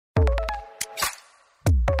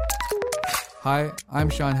Hi, I'm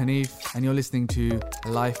Shan Hanif, and you're listening to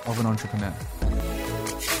The Life of an Entrepreneur.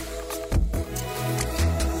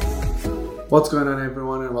 What's going on,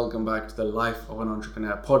 everyone, and welcome back to the Life of an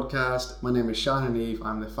Entrepreneur podcast. My name is Shan Hanif.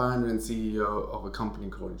 I'm the founder and CEO of a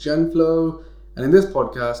company called Genflow. And in this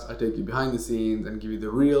podcast, I take you behind the scenes and give you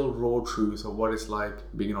the real, raw truth of what it's like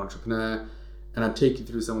being an entrepreneur. And I take you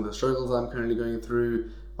through some of the struggles I'm currently going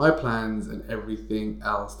through, my plans, and everything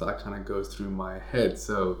else that kind of goes through my head.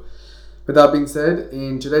 So, with that being said,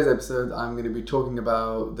 in today's episode, I'm going to be talking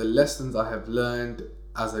about the lessons I have learned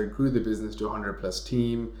as I grew the business to a 100+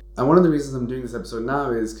 team. And one of the reasons I'm doing this episode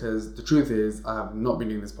now is because the truth is I have not been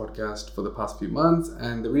doing this podcast for the past few months.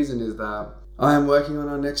 And the reason is that I am working on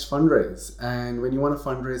our next fundraise. And when you want to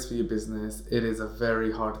fundraise for your business, it is a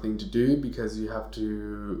very hard thing to do because you have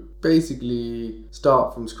to basically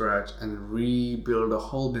start from scratch and rebuild a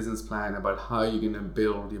whole business plan about how you're going to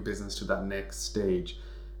build your business to that next stage.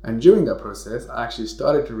 And during that process, I actually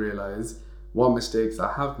started to realize what mistakes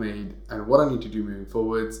I have made and what I need to do moving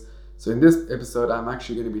forwards. So in this episode, I'm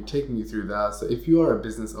actually going to be taking you through that. So if you are a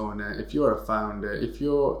business owner, if you're a founder, if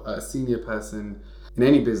you're a senior person in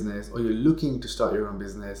any business, or you're looking to start your own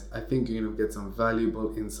business, I think you're going to get some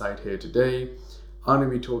valuable insight here today. I'm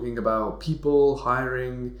going to be talking about people,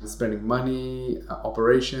 hiring, spending money,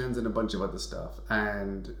 operations, and a bunch of other stuff.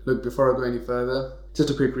 And look, before I go any further,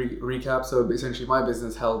 just a quick recap. So essentially my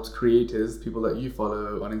business helps creators, people that you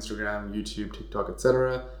follow on Instagram, YouTube, TikTok,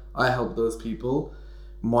 etc. I help those people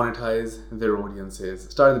monetize their audiences.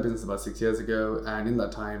 Started the business about 6 years ago, and in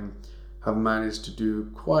that time have managed to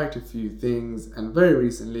do quite a few things. And very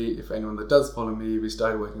recently, if anyone that does follow me, we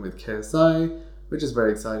started working with KSI, which is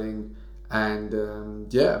very exciting. And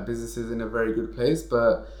business is in a very good place,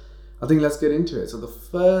 but I think let's get into it. So the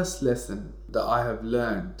first lesson that I have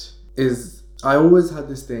learned is I always had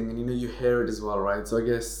this thing, and you hear it as well, right? So I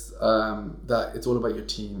guess that it's all about your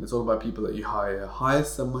team. It's all about people that you hire. Hire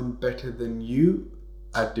someone better than you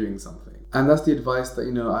at doing something. And that's the advice that,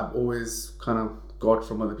 I've always kind of got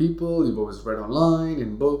from other people. You've always read online,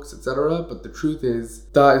 in books, etc. But the truth is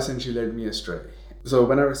that essentially led me astray. So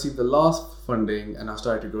when I received the last funding and I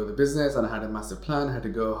started to grow the business and I had a massive plan, I had to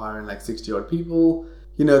go hiring like 60 odd people.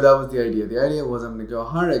 That was the idea. The idea was I'm going to go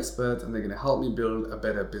hire experts and they're going to help me build a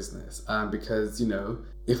better business. Because,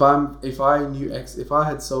 if I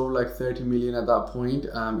had sold like 30 million at that point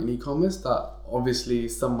in e-commerce, that obviously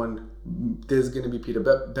there's going to be people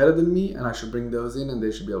better than me, and I should bring those in and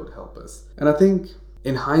they should be able to help us. And I think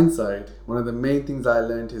in hindsight, one of the main things I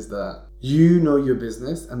learned is that you know your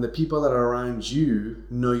business and the people that are around you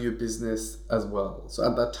know your business as well. So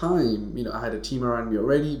at that time, I had a team around me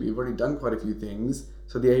already. We've already done quite a few things.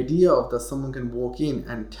 So the idea of that someone can walk in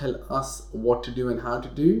and tell us what to do and how to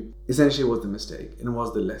do essentially was the mistake and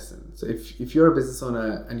was the lesson. So if you're a business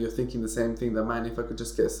owner and you're thinking the same thing, that man, if I could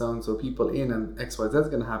just get so people in and XYZ is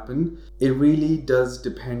going to happen, it really does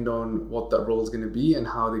depend on what that role is going to be and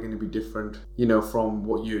how they're going to be different, from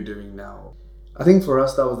what you're doing now. I think for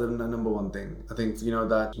us, that was the number one thing. I think,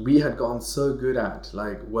 that we had gotten so good at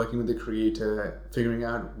like working with the creator, figuring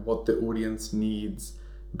out what the audience needs,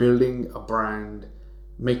 building a brand,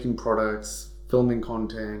 making products, filming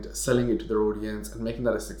content, selling it to their audience, and making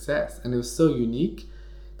that a success. And it was so unique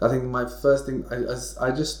that I think my first thing,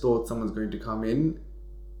 I just thought someone's going to come in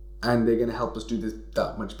and they're going to help us do this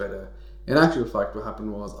that much better. In actual fact, what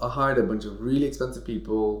happened was I hired a bunch of really expensive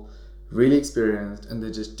people, really experienced, and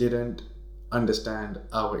they just didn't understand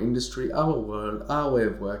our industry, our world, our way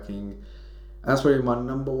of working. And that's really my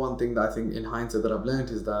number one thing that I think in hindsight that I've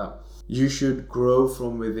learned is that you should grow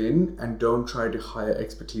from within and don't try to hire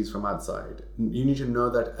expertise from outside. You need to know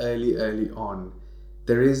that early on.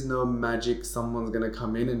 There is no magic someone's going to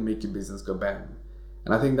come in and make your business go bam.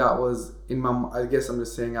 And I think that was I guess I'm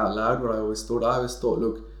just saying out loud what I always thought. I always thought,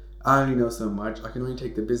 look, I only know so much. I can only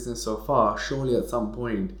take the business so far. Surely at some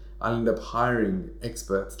point I'll end up hiring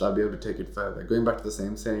experts that'll be able to take it further. Going back to the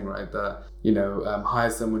same saying, right, that, hire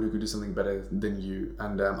someone who could do something better than you.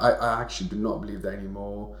 And I actually do not believe that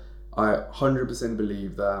anymore. I 100%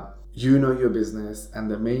 believe that you know your business, and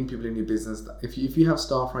the main people in your business, if you have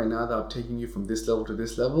staff right now that are taking you from this level to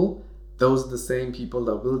this level, those are the same people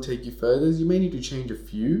that will take you further. You may need to change a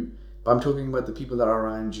few, but I'm talking about the people that are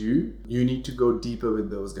around you. You need to go deeper with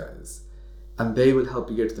those guys, and they will help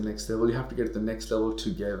you get to the next level. You have to get to the next level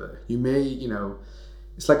together. You may,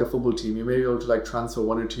 it's like a football team. You may be able to like transfer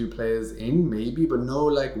one or two players in, maybe, but no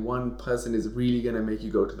like one person is really going to make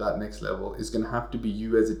you go to that next level. It's going to have to be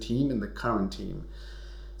you as a team and the current team.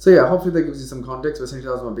 So yeah, hopefully that gives you some context. But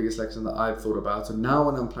essentially that was my biggest lesson that I've thought about. So now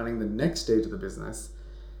when I'm planning the next stage of the business,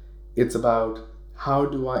 it's about how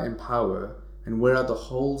do I empower and where are the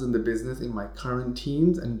holes in the business in my current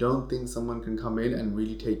teams, and don't think someone can come in and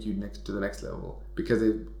really take you to the next level, because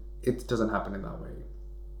it doesn't happen in that way.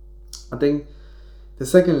 I think the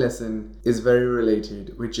second lesson is very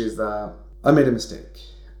related, which is that I made a mistake.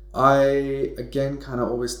 I, again, kind of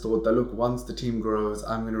always thought that, look, once the team grows,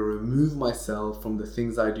 I'm going to remove myself from the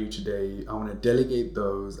things I do today. I want to delegate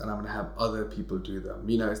those, and I'm going to have other people do them.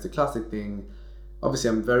 It's the classic thing. Obviously,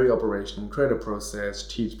 I'm very operational, create a process,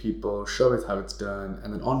 teach people, show it how it's done,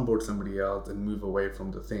 and then onboard somebody else and move away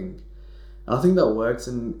from the thing. And I think that works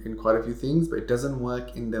in quite a few things, but it doesn't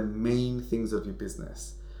work in the main things of your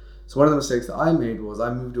business. So one of the mistakes that I made was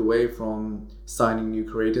I moved away from signing new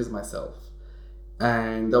creators myself.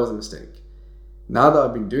 And that was a mistake. Now that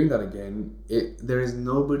I've been doing that again, there is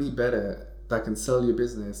nobody better that can sell your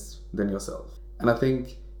business than yourself. And I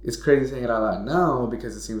think it's crazy saying it out loud now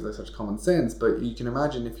because it seems like such common sense, but you can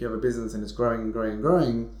imagine if you have a business and it's growing and growing and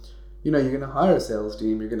growing, you're going to hire a sales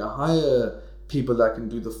team, you're going to hire people that can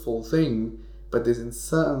do the full thing, but there's in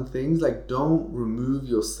certain things, like, don't remove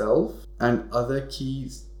yourself and other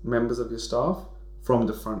key members of your staff from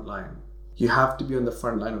the front line. You have to be on the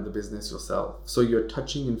front line of the business yourself. So you're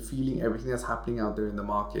touching and feeling everything that's happening out there in the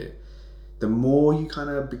market. The more you kind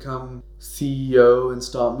of become CEO and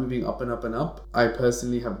start moving up and up and up, I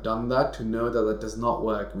personally have done that to know that does not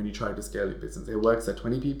work when you try to scale your business. It works at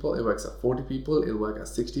 20 people, it works at 40 people, it'll work at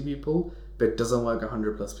 60 people, but it doesn't work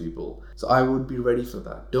 100 plus people. So I would be ready for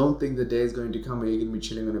that. Don't think the day is going to come where you're going to be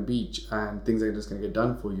chilling on a beach and things are just going to get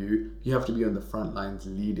done for you. You have to be on the front lines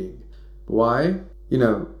leading. Why?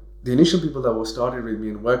 The initial people that were started with me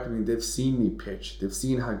and worked with me, they've seen me pitch, they've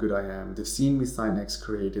seen how good I am, they've seen me sign X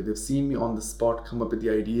creative, they've seen me on the spot come up with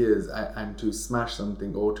the ideas and to smash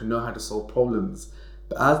something or to know how to solve problems.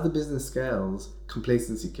 But as the business scales,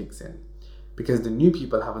 complacency kicks in because the new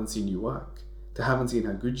people haven't seen you work. They haven't seen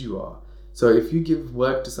how good you are. So if you give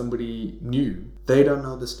work to somebody new, they don't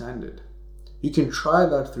know the standard. You can try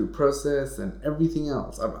that through process and everything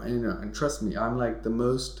else. And trust me, I'm like the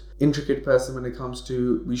most intricate person when it comes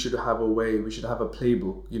to, we should have a way, we should have a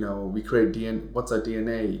playbook. We create what's our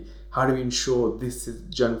DNA? How do we ensure this is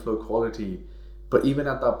Genflow quality? But even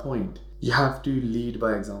at that point, you have to lead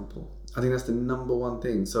by example. I think that's the number one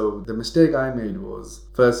thing. So the mistake I made was,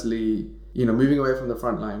 firstly, moving away from the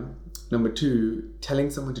front line. Number two, telling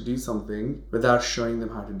someone to do something without showing them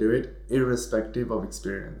how to do it, irrespective of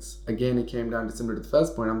experience. Again, it came down to similar to the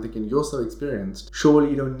first point. I'm thinking, you're so experienced, surely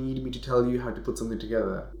you don't need me to tell you how to put something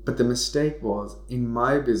together. But the mistake was, in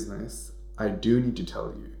my business, I do need to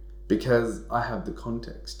tell you because I have the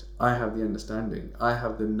context, I have the understanding, I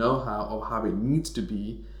have the know-how of how it needs to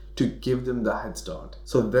be to give them the head start.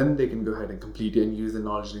 So then they can go ahead and complete it and use the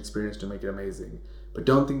knowledge and experience to make it amazing. But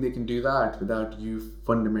don't think they can do that without you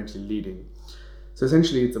fundamentally leading. So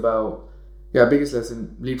essentially it's about, biggest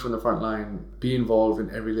lesson, lead from the front line, be involved in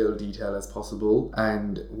every little detail as possible.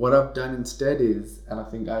 And what I've done instead is, and I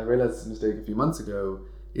think I realized this mistake a few months ago,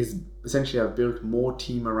 is essentially I've built more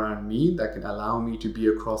team around me that can allow me to be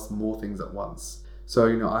across more things at once. So,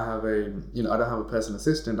 I have I don't have a personal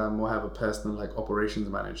assistant, I more have a personal operations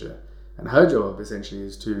manager. And her job essentially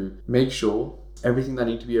is to make sure everything that I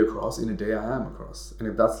need to be across in a day I am across. And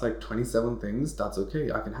if that's 27 things, that's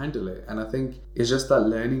okay, I can handle it. And I think it's just that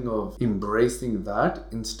learning of embracing that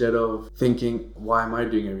instead of thinking, why am I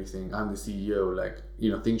doing everything? I'm the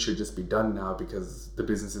CEO, things should just be done now because the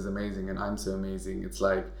business is amazing and I'm so amazing. It's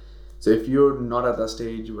so if you're not at that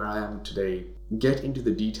stage where I am today, get into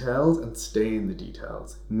the details and stay in the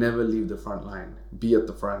details. Never leave the front line. Be at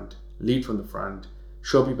the front, lead from the front,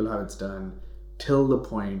 show people how it's done, till the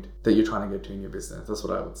point that you're trying to get to in your business. That's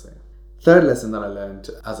what I would say. Third lesson that I learned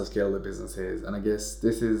as I scaled the business is, and I guess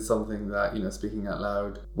this is something that, speaking out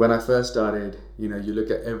loud, when I first started, you look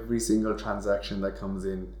at every single transaction that comes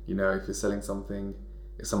in. If you're selling something,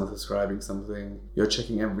 if someone's subscribing something, you're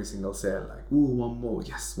checking every single sale, ooh, one more,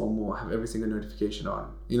 yes, one more, have every single notification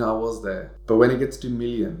on. I was there. But when it gets to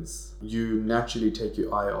millions, you naturally take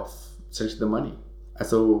your eye off essentially the money. And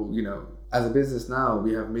so, as a business now,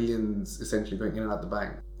 we have millions essentially going in and out the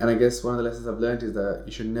bank. And I guess one of the lessons I've learned is that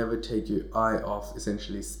you should never take your eye off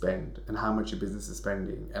essentially spend and how much your business is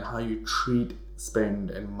spending and how you treat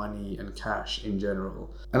spend and money and cash in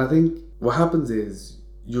general. And I think what happens is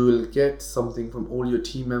you will get something from all your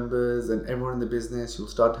team members and everyone in the business. You'll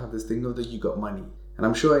start to have this thing of that you got money. And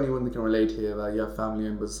I'm sure anyone that can relate here, that you have family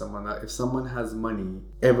members, someone that if someone has money,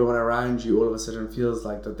 everyone around you all of a sudden feels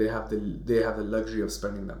like that they have the luxury of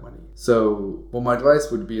spending that money. So what my advice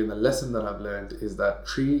would be, and the lesson that I've learned, is that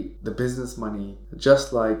treat the business money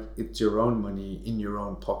just like it's your own money in your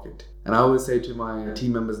own pocket. And I always say to my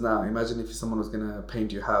team members now, imagine if someone was going to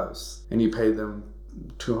paint your house and you paid them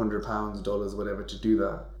 £200, dollars, whatever, to do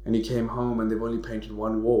that, and you came home and they've only painted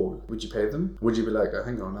one wall, would you pay them? Would you be like, oh,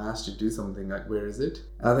 hang on, I asked you to do something, like, where is it?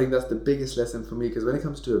 And I think that's the biggest lesson for me, because when it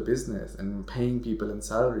comes to a business and paying people in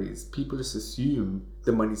salaries, people just assume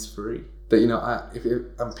the money's free. That, you know, if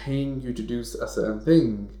I'm paying you to do a certain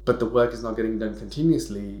thing, but the work is not getting done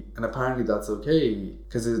continuously, and apparently that's okay,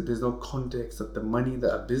 because there's no context that the money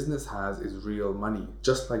that a business has is real money,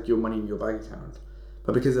 just like your money in your bank account.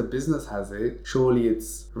 But because a business has it, surely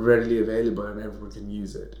it's readily available and everyone can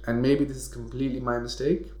use it. And maybe this is completely my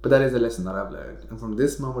mistake, but that is a lesson that I've learned. And from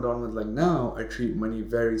this moment onwards, like now, I treat money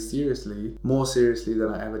very seriously, more seriously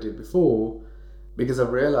than I ever did before, because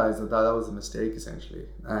I've realized that was a mistake, essentially.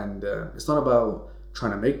 And it's not about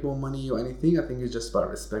trying to make more money or anything. I think it's just about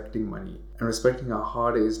respecting money and respecting how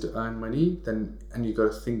hard it is to earn money. And you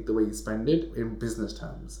got to think the way you spend it in business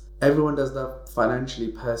terms. Everyone does that financially,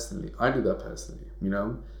 personally. I do that personally. You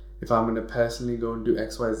know, if I'm going to personally go and do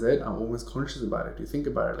X, Y, Z, I'm always conscious about it. You think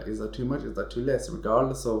about it, like, is that too much? Is that too less?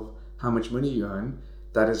 Regardless of how much money you earn,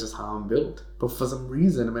 that is just how I'm built. But for some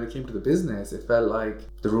reason, when it came to the business, it felt like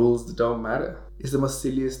the rules don't matter. It's the most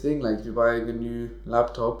silliest thing. Like, if you're buying a new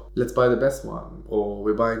laptop, let's buy the best one. Or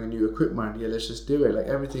we're buying a new equipment, yeah, let's just do it. Like,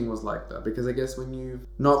 everything was like that. Because I guess when you've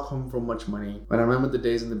not come from much money, when I remember the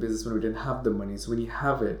days in the business when we didn't have the money, so when you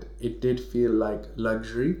have it, it did feel like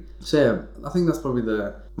luxury. So yeah, I think that's probably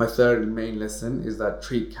my third main lesson, is that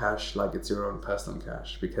treat cash like it's your own personal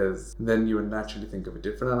cash, because then you would naturally think of it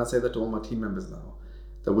different. And I say that to all my team members now.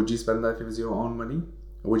 That would you spend that if it was your own money?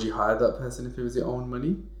 Or would you hire that person if it was your own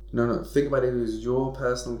money? No, think about it. If it was your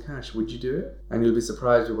personal cash, would you do it? And you'll be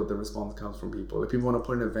surprised with what the response comes from people. If people want to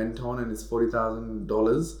put an event on and it's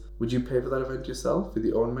 $40,000, would you pay for that event yourself with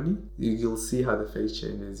your own money? You'll see how the face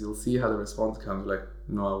changes. You'll see how the response comes, like,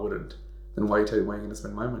 no, I wouldn't. Then why are you going to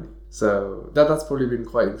spend my money? So that's probably been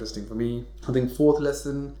quite interesting for me. I think fourth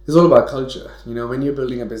lesson is all about culture. You know, when you're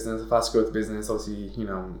building a business, a fast growth business, obviously, you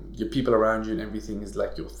know, your people around you and everything is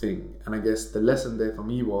like your thing. And I guess the lesson there for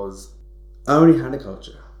me was, I already had a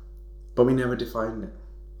culture, but we never defined it.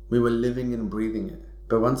 We were living and breathing it.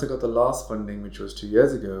 But once I got the last funding, which was 2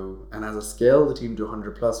 years ago, and as I scaled the team to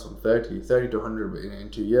 100 plus, from 30 to 100 in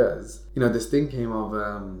 2 years, you know, this thing came of,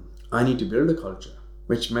 I need to build a culture.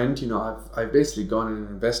 Which meant, you know, I've basically gone and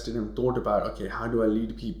invested and thought about, okay, how do I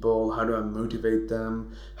lead people? How do I motivate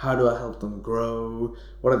them? How do I help them grow?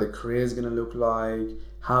 What are their careers going to look like?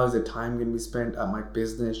 How is their time going to be spent at my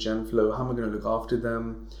business, Genflow? How am I going to look after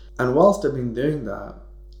them? And whilst I've been doing that,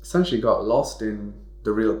 essentially got lost in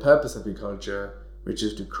the real purpose of your culture, which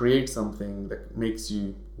is to create something that makes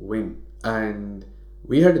you win. And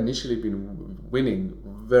we had initially been winning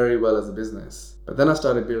very well as a business, but then I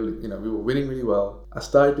started building, you know, we were winning really well. I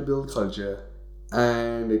started to build culture,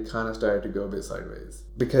 and it kind of started to go a bit sideways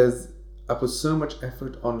because I put so much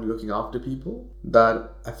effort on looking after people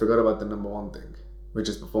that I forgot about the number one thing, which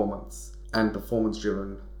is performance and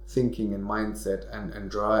performance-driven thinking and mindset and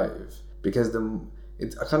drive. Because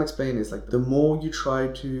I can't explain it. It's like the more you try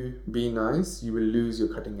to be nice, you will lose your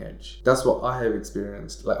cutting edge. That's what I have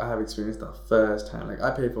experienced. Like, I have experienced that firsthand. Like, I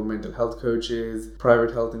pay for mental health coaches,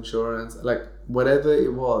 private health insurance, like whatever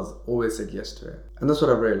it was, always said yes to it. And that's what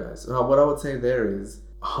I've realized. What I would say there is,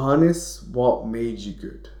 harness what made you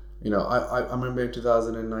good. You know, I remember in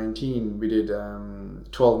 2019 we did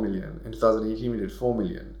 12 million. In 2018 we did 4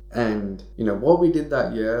 million. And, you know, what we did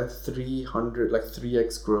that year,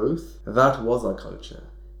 3x growth, that was our culture.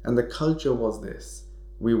 And the culture was this: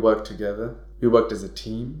 we worked together, we worked as a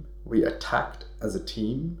team, we attacked as a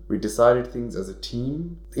team, we decided things as a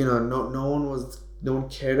team. You know, no one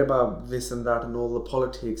cared about this and that and all the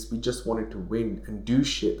politics. We just wanted to win and do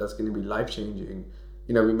shit that's going to be life-changing.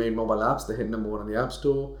 You know, we made mobile apps that hit number 1 on the App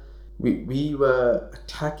Store. We were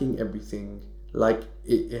attacking everything like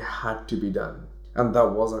it had to be done. And that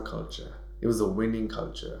was our culture. It was a winning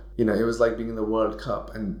culture. You know, it was like being in the World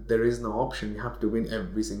Cup, and there is no option. You have to win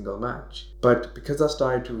every single match. But because I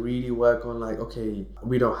started to really work on, like, okay,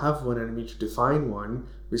 we don't have one and we need to define one,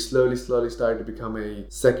 we slowly started to become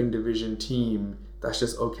a second division team that's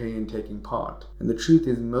just okay in taking part. And the truth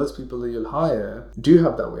is, most people that you'll hire do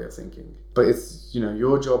have that way of thinking. But it's, you know,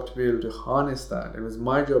 your job to be able to harness that. It was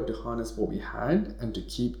my job to harness what we had and to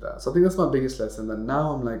keep that. So I think that's my biggest lesson. That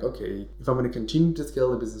now I'm like, okay, if I'm going to continue to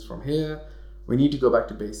scale the business from here, we need to go back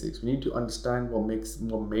to basics. We need to understand what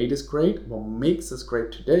made us great, what makes us great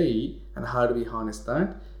today, and how do we harness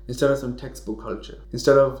that instead of some textbook culture.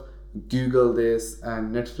 Instead of Google this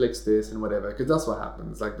and Netflix this and whatever, because that's what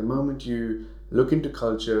happens. Like the moment you look into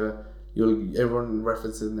culture, everyone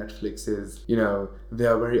references Netflix's, they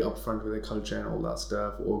are very upfront with their culture and all that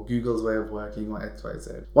stuff, or Google's way of working, or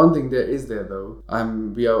XYZ. One thing there though,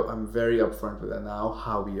 I'm very upfront with that now,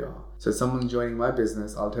 how we are. So if someone's joining my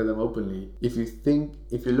business, I'll tell them openly, if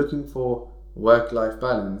you're looking for work-life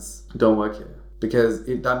balance, don't work here. Because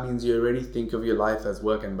that means you already think of your life as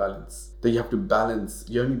work and balance. That you have to balance,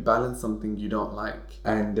 you only balance something you don't like.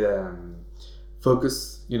 And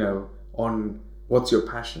focus, on what's your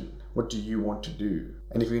passion. What do you want to do?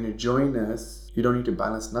 And if you're going to join us, you don't need to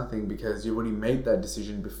balance nothing, because you've already made that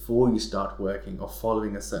decision before you start working or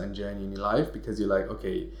following a certain journey in your life, because you're like,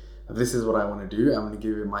 okay, this is what I want to do. I'm going to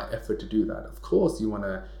give it my effort to do that. Of course, you want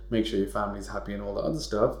to make sure your family's happy and all the other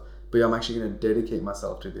stuff, but I'm actually going to dedicate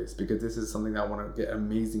myself to this because this is something that I want to get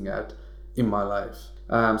amazing at in my life.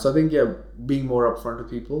 So I think, being more upfront with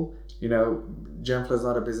people. Genflow is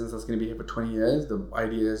not a business that's going to be here for 20 years. The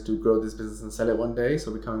idea is to grow this business and sell it one day.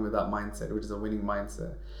 So we're coming with that mindset, which is a winning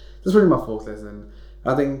mindset. That's really my fourth lesson.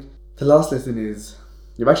 I think the last lesson is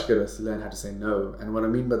you've actually got to learn how to say no. And what I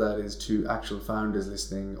mean by that is to actual founders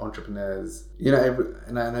listening, entrepreneurs,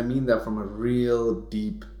 and I mean that from a real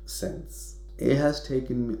deep sense. It has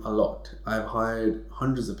taken me a lot. I've hired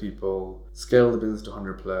hundreds of people, scaled the business to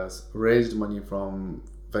 100 plus, raised money from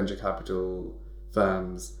venture capital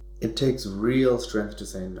firms. It takes real strength to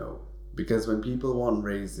say no, because when people want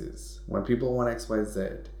raises, when people want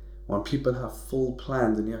XYZ, when people have full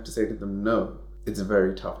plans and you have to say to them no, it's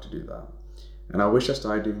very tough to do that. And I wish I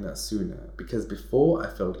started doing that sooner, because before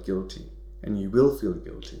I felt guilty, and you will feel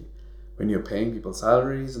guilty when you're paying people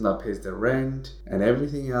salaries and that pays their rent and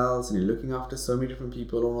everything else, and you're looking after so many different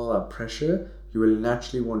people and all that pressure. You will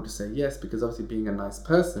naturally want to say yes, because obviously being a nice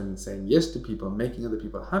person, saying yes to people, making other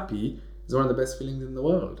people happy is one of the best feelings in the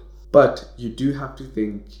world. But you do have to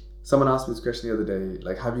think. Someone asked me this question the other day,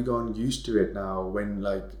 like, have you gotten used to it now when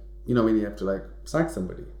when you have to sack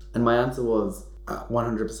somebody? And my answer was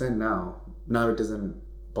 100% now. Now it doesn't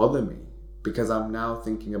bother me, because I'm now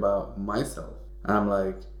thinking about myself. And I'm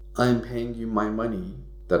like, I'm paying you my money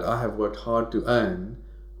that I have worked hard to earn.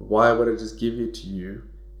 Why would I just give it to you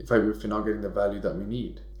if you're not getting the value that we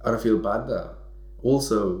need? I don't feel bad there.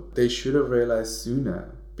 Also, they should have realized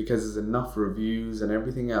sooner, because there's enough reviews and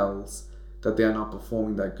everything else that they are not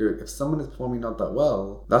performing that good. If someone is performing not that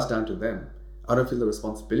well, that's down to them. I don't feel the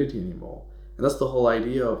responsibility anymore. And that's the whole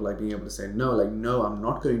idea of being able to say no, no, I'm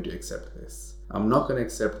not going to accept this. I'm not going to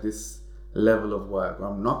accept this level of work, or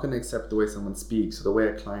I'm not going to accept the way someone speaks, or the way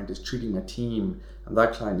a client is treating my team, and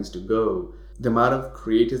that client needs to go. The amount of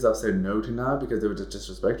creators I've said no to now because they were just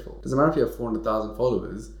disrespectful. Doesn't matter if you have 400,000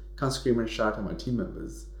 followers, can't scream and shout at my team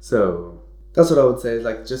members. So that's what I would say,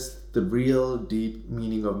 just the real deep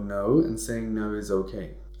meaning of no, and saying no is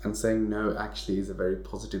okay. And saying no actually is a very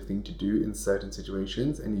positive thing to do in certain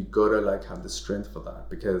situations, and you gotta have the strength for that,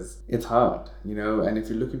 because it's hard, and if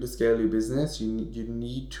you're looking to scale your business, you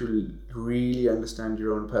need to really understand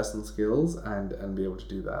your own personal skills and be able to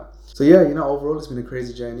do that. So overall it's been a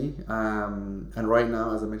crazy journey, and right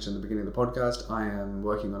now, as I mentioned at the beginning of the podcast, I am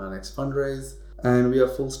working on our next fundraise, and we are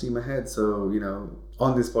full steam ahead. So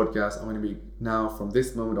on this podcast, I'm going to be now from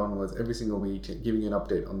this moment onwards every single week giving you an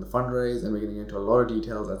update on the fundraise, and we're getting into a lot of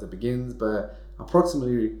details as it begins, but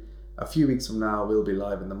approximately a few weeks from now we'll be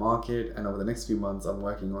live in the market, and over the next few months I'm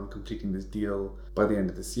working on completing this deal by the end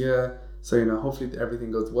of this year. So hopefully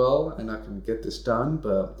everything goes well and I can get this done,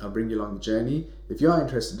 but I'll bring you along the journey. If you are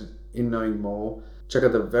interested in knowing more, check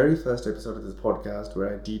out the very first episode of this podcast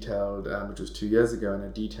where I detailed, which was 2 years ago, and I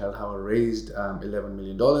detailed how I raised $11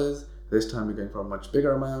 million. This time we're going for a much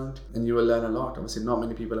bigger amount, and you will learn a lot. Obviously, not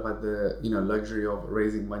many people have had the luxury of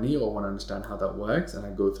raising money or want to understand how that works, and I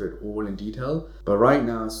go through it all in detail. But right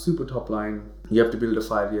now, super top line, you have to build a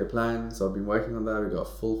 5-year plan. So I've been working on that. We've got a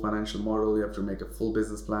full financial model. You have to make a full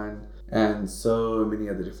business plan, and so many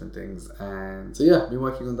other different things. And so been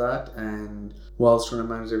working on that, and whilst trying to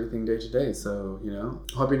manage everything day to day. So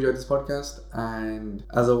hope you enjoyed this podcast, and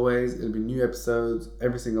as always, it'll be new episodes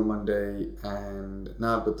every single Monday. And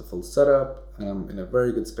now I've got the full setup, and I'm in a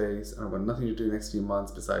very good space, and I've got nothing to do next few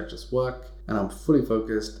months besides just work, and I'm fully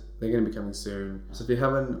focused. They're going to be coming soon. So if you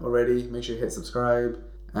haven't already, make sure you hit subscribe,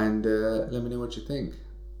 and let me know what you think.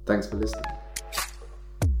 Thanks for listening.